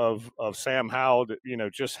Sam Howell. You know,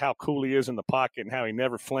 just how cool he is in the pocket and how he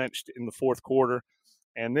never flinched in the fourth quarter.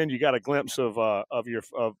 And then you got a glimpse of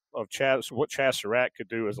Chaz, what Chaz Surratt could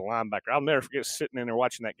do as a linebacker. I'll never forget sitting in there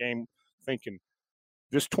watching that game thinking,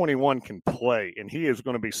 this 21 can play, and he is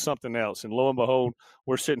going to be something else. And lo and behold,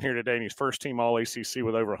 we're sitting here today, and he's first team All-ACC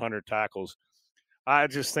with over 100 tackles. I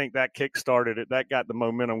just think that kick-started it. That got the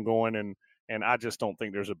momentum going, and I just don't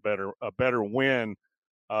think there's a better win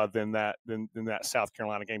than that South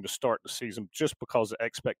Carolina game to start the season, just because the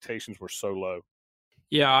expectations were so low.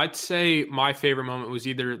 Yeah, I'd say my favorite moment was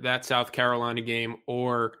either that South Carolina game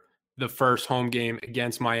or the first home game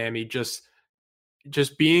against Miami. Just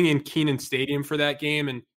being in Kenan Stadium for that game,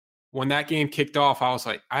 and when that game kicked off, I was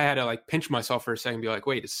like, I had to like pinch myself for a second and be like,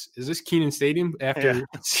 wait, is this Kenan Stadium? After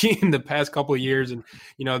seeing the past couple of years, and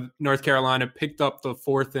you know, North Carolina picked up the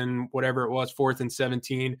 4th and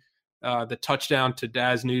 17, the touchdown to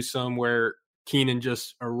Daz Newsome where Kenan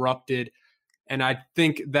just erupted. And I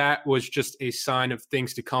think that was just a sign of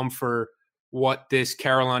things to come for what this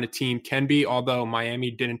Carolina team can be, although Miami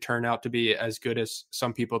didn't turn out to be as good as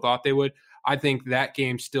some people thought they would. I think that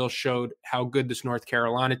game still showed how good this North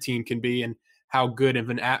Carolina team can be and how good of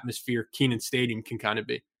an atmosphere Kenan Stadium can kind of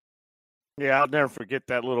be. Yeah, I'll never forget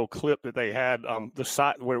that little clip that they had, the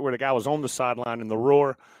side where the guy was on the sideline and the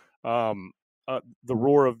roar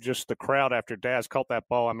of just the crowd after Daz caught that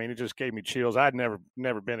ball. I mean, it just gave me chills. I'd never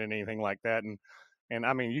been in anything like that. And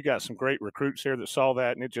I mean, you got some great recruits here that saw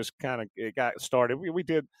that, and it just it got started. We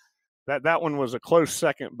did that one was a close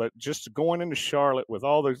second, but just going into Charlotte with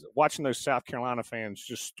all those, watching those South Carolina fans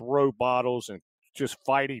just throw bottles and just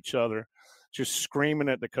fight each other, just screaming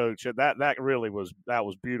at the coach. That really was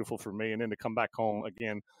beautiful for me. And then to come back home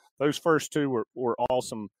again, those first two were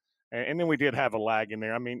awesome. And then we did have a lag in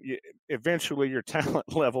there. I mean, eventually your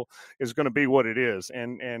talent level is going to be what it is.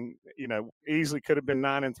 And you know, easily could have been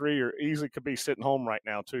 9-3 or easily could be sitting home right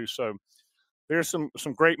now too. So there's some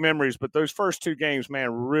great memories, but those first two games, man,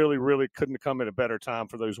 really, really couldn't have come at a better time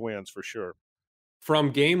for those wins for sure.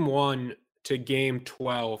 From game 1 to game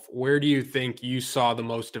 12, where do you think you saw the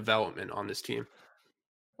most development on this team?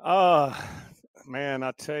 Man,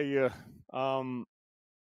 I tell you,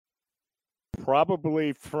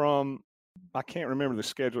 probably from, I can't remember the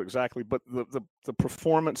schedule exactly, but the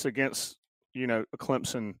performance against, you know,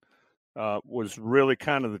 Clemson was really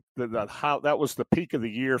kind of how that was the peak of the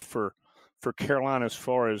year for Carolina as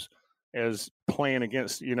far as playing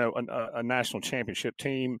against, you know, a national championship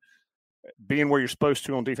team. being where you're supposed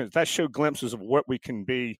to on defense, that showed glimpses of what we can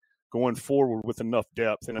be going forward with enough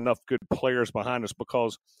depth and enough good players behind us,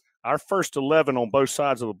 because our first 11 on both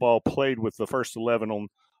sides of the ball played with the first 11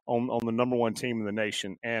 on the number one team in the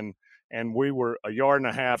nation. And we were a yard and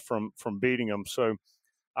a half from beating them. So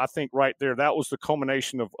I think right there, that was the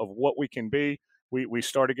culmination of what we can be. We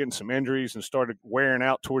started getting some injuries and started wearing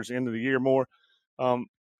out towards the end of the year more.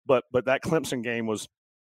 But that Clemson game was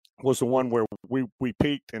the one where we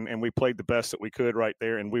peaked and we played the best that we could right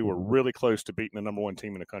there, and we were really close to beating the number one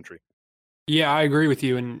team in the country. Yeah, I agree with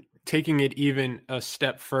you. And taking it even a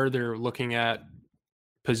step further, looking at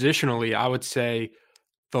positionally, I would say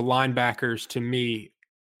the linebackers, to me,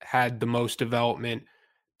 had the most development,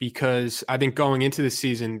 because I think going into the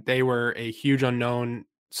season, they were a huge unknown.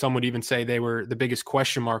 Some would even say they were the biggest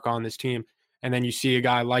question mark on this team. And then you see a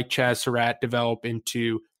guy like Chaz Surratt develop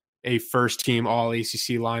into a first-team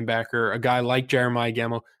All-ACC linebacker, a guy like Jeremiah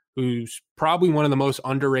Gemmel, who's probably one of the most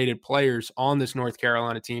underrated players on this North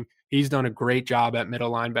Carolina team. He's done a great job at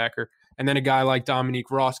middle linebacker. And then a guy like Dominique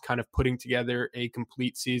Ross kind of putting together a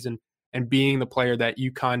complete season and being the player that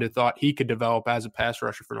you kind of thought he could develop as a pass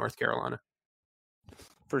rusher for North Carolina.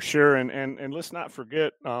 For sure. And let's not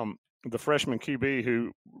forget the freshman QB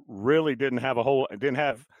who really didn't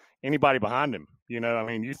have anybody behind him. You know, I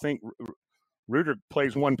mean, you think Reuter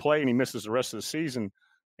plays one play and he misses the rest of the season,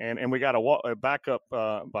 and we got a backup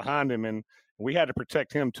behind him, and we had to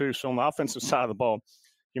protect him too. So on the offensive side of the ball,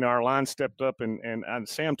 you know, our line stepped up, and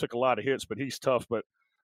Sam took a lot of hits, but he's tough. But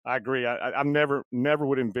I agree. I never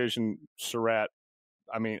would envision Surratt,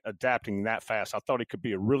 adapting that fast. I thought he could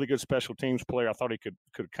be a really good special teams player. I thought he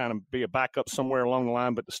could kind of be a backup somewhere along the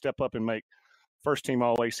line, but to step up and make first team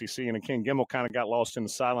All ACC. And Ken Gemmel kind of got lost in the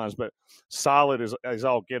sidelines, but solid as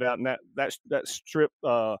all get out. And that strip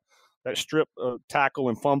tackle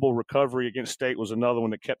and fumble recovery against State was another one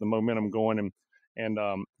that kept the momentum going. And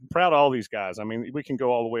proud of all these guys. I mean, we can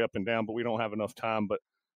go all the way up and down, but we don't have enough time. But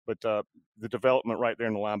the development right there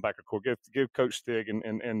in the linebacker core, give Coach Stig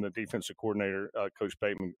and the defensive coordinator, Coach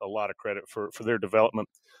Bateman, a lot of credit for their development.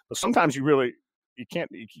 But sometimes you can't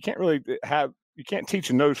teach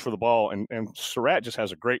a nose for the ball, and Surratt just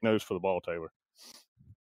has a great nose for the ball, Taylor.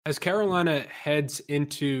 As Carolina heads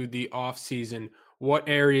into the offseason, what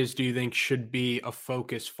areas do you think should be a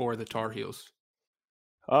focus for the Tar Heels?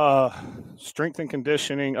 Strength and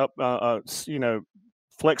conditioning,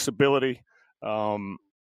 flexibility.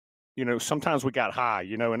 Sometimes we got high,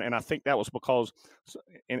 and I think that was because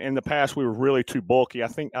in the past we were really too bulky. I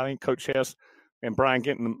think Coach Hess and Brian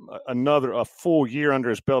getting a full year under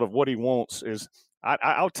his belt of what he wants is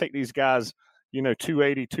I'll take these guys,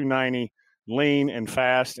 280, 290, lean and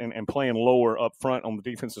fast and playing lower up front on the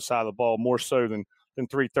defensive side of the ball more so than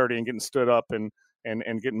 330 and getting stood up and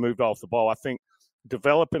getting moved off the ball. I think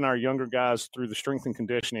developing our younger guys through the strength and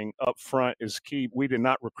conditioning up front is key. We did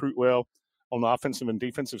not recruit well on the offensive and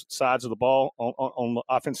defensive sides of the ball, on the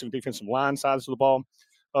offensive and defensive line sides of the ball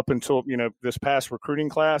up until, this past recruiting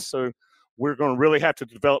class. So we're going to really have to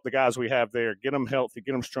develop the guys we have there, get them healthy,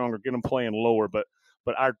 get them stronger, get them playing lower. But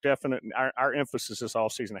our emphasis this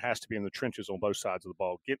offseason has to be in the trenches on both sides of the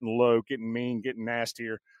ball, getting low, getting mean, getting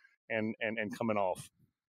nastier, and coming off.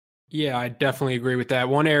 Yeah, I definitely agree with that.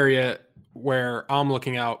 One area where I'm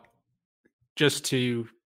looking out, just to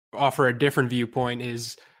offer a different viewpoint,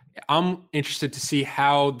 is I'm interested to see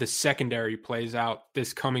how the secondary plays out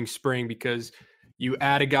this coming spring, because you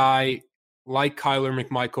add a guy like Kyler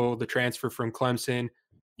McMichael, the transfer from Clemson.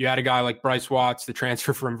 You add a guy like Bryce Watts, the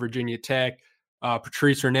transfer from Virginia Tech.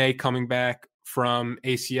 Patrice Rene coming back from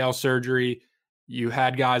ACL surgery. You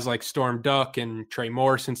had guys like Storm Duck and Trey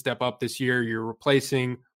Morrison step up this year. You're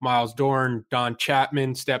replacing Miles Dorn. Don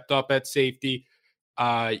Chapman stepped up at safety.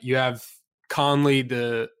 You have Conley,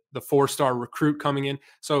 the 4-star recruit, coming in.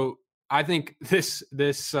 So I think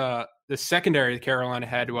the secondary that Carolina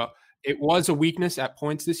had, well, it was a weakness at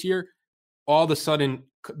points this year. All of a sudden,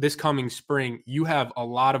 this coming spring, you have a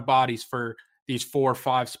lot of bodies for these 4 or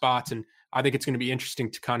 5 spots, and I think it's going to be interesting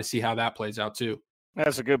to kind of see how that plays out too.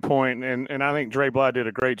 That's a good point, and I think Dre Bly did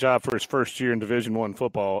a great job for his first year in Division I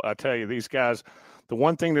football. I tell you, these guys, the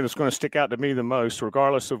one thing that is going to stick out to me the most,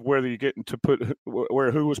 regardless of whether you get to put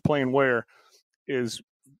who was playing where, is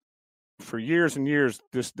for years and years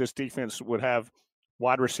this defense would have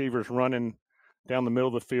wide receivers running down the middle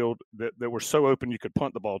of the field that were so open you could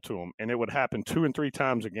punt the ball to them, and it would happen 2 and 3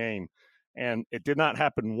 times a game. And it did not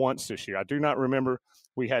happen once this year. I do not remember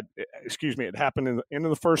it happened in the end of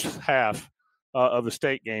the first half of the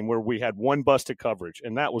State game where we had one busted coverage.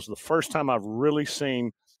 And that was the first time I've really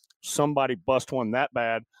seen somebody bust one that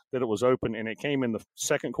bad that it was open. And it came in the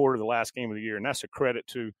second quarter of the last game of the year. And that's a credit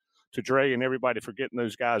to to Dre and everybody for getting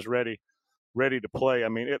those guys ready to play. I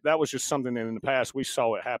mean, that was just something that in the past we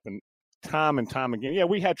saw it happen time and time again. Yeah,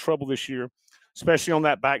 we had trouble this year, especially on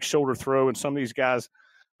that back shoulder throw, and some of these guys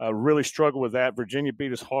really struggled with that. Virginia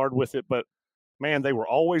beat us hard with it, but man, they were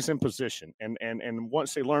always in position. And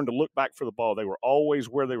once they learned to look back for the ball, they were always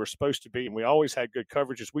where they were supposed to be. And we always had good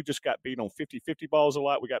coverages. We just got beat on 50-50 balls a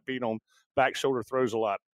lot. We got beat on back shoulder throws a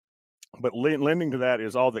lot. But lending to that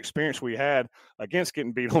is all the experience we had against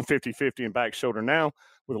getting beat on 50-50 and back shoulder. Now,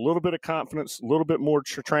 with a little bit of confidence, a little bit more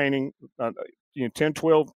training, 10,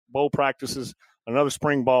 12 bowl practices, another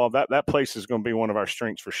spring ball, that place is going to be one of our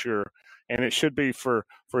strengths for sure. And it should be for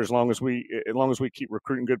as long as we keep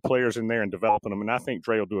recruiting good players in there and developing them. And I think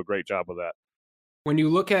Dre will do a great job with that. When you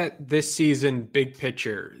look at this season, big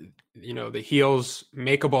picture, the Heels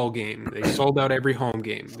make a bowl game. They sold out every home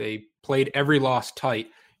game. They played every loss tight.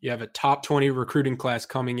 You have a top 20 recruiting class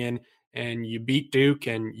coming in, and you beat Duke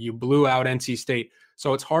and you blew out NC State.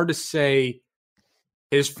 So it's hard to say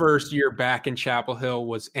his first year back in Chapel Hill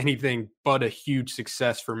was anything but a huge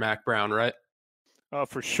success for Mack Brown, right? Oh,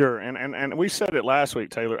 for sure. And we said it last week,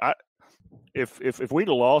 Taylor. If we'd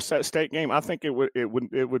have lost that state game, I think it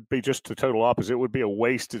would be just the total opposite. It would be a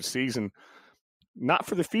wasted season, not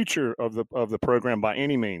for the future of the program by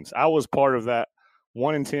any means. I was part of that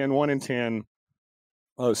 1-10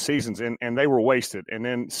 seasons, and they were wasted. And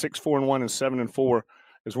then 6-4-1 and 7-4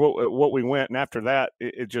 is what we went. And after that,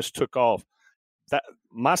 it just took off. That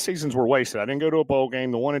my seasons were wasted. I didn't go to a bowl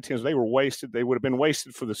game. The 1-10s, they were wasted. They would have been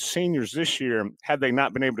wasted for the seniors this year had they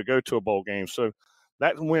not been able to go to a bowl game. So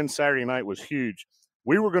that win Saturday night was huge.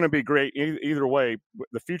 We were going to be great either way.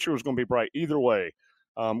 The future was going to be bright either way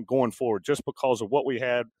going forward, just because of what we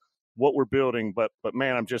had, what we're building. But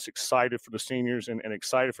man, I'm just excited for the seniors and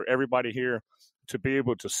excited for everybody here to be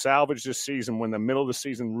able to salvage this season when the middle of the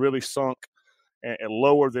season really sunk and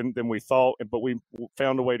lower than we thought, but we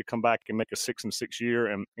found a way to come back and make a 6-6 year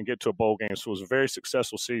and get to a bowl game. So it was a very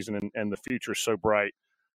successful season, and the future is so bright,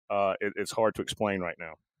 it's hard to explain right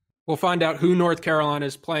now. We'll find out who North Carolina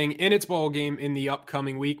is playing in its bowl game in the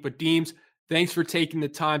upcoming week. But Deems, thanks for taking the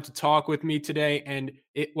time to talk with me today, and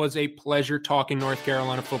it was a pleasure talking North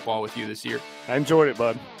Carolina football with you this year. I enjoyed it,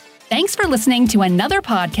 bud. Thanks for listening to another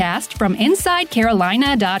podcast from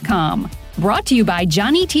InsideCarolina.com. Brought to you by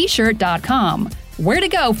JohnnyT-Shirt.com. Where to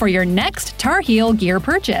go for your next Tar Heel gear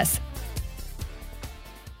purchase.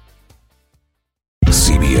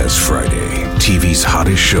 CBS Friday. TV's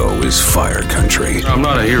hottest show is Fire Country. I'm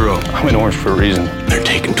not a hero. I'm in orange for a reason. They're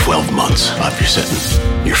taking 12 months off your sentence.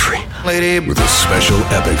 You're free. Lady, with a special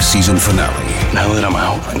epic season finale. Now that I'm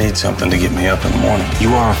out, I need something to get me up in the morning.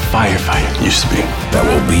 You are a firefighter. Used to be. That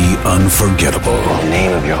will be unforgettable. In the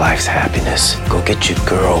name of your life's happiness, go get your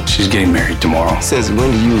girl. She's getting married tomorrow. Since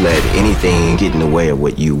when do you let anything get in the way of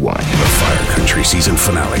what you want? The Fire Country season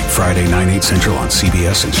finale, Friday, 9/8 Central on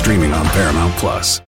CBS and streaming on Paramount+.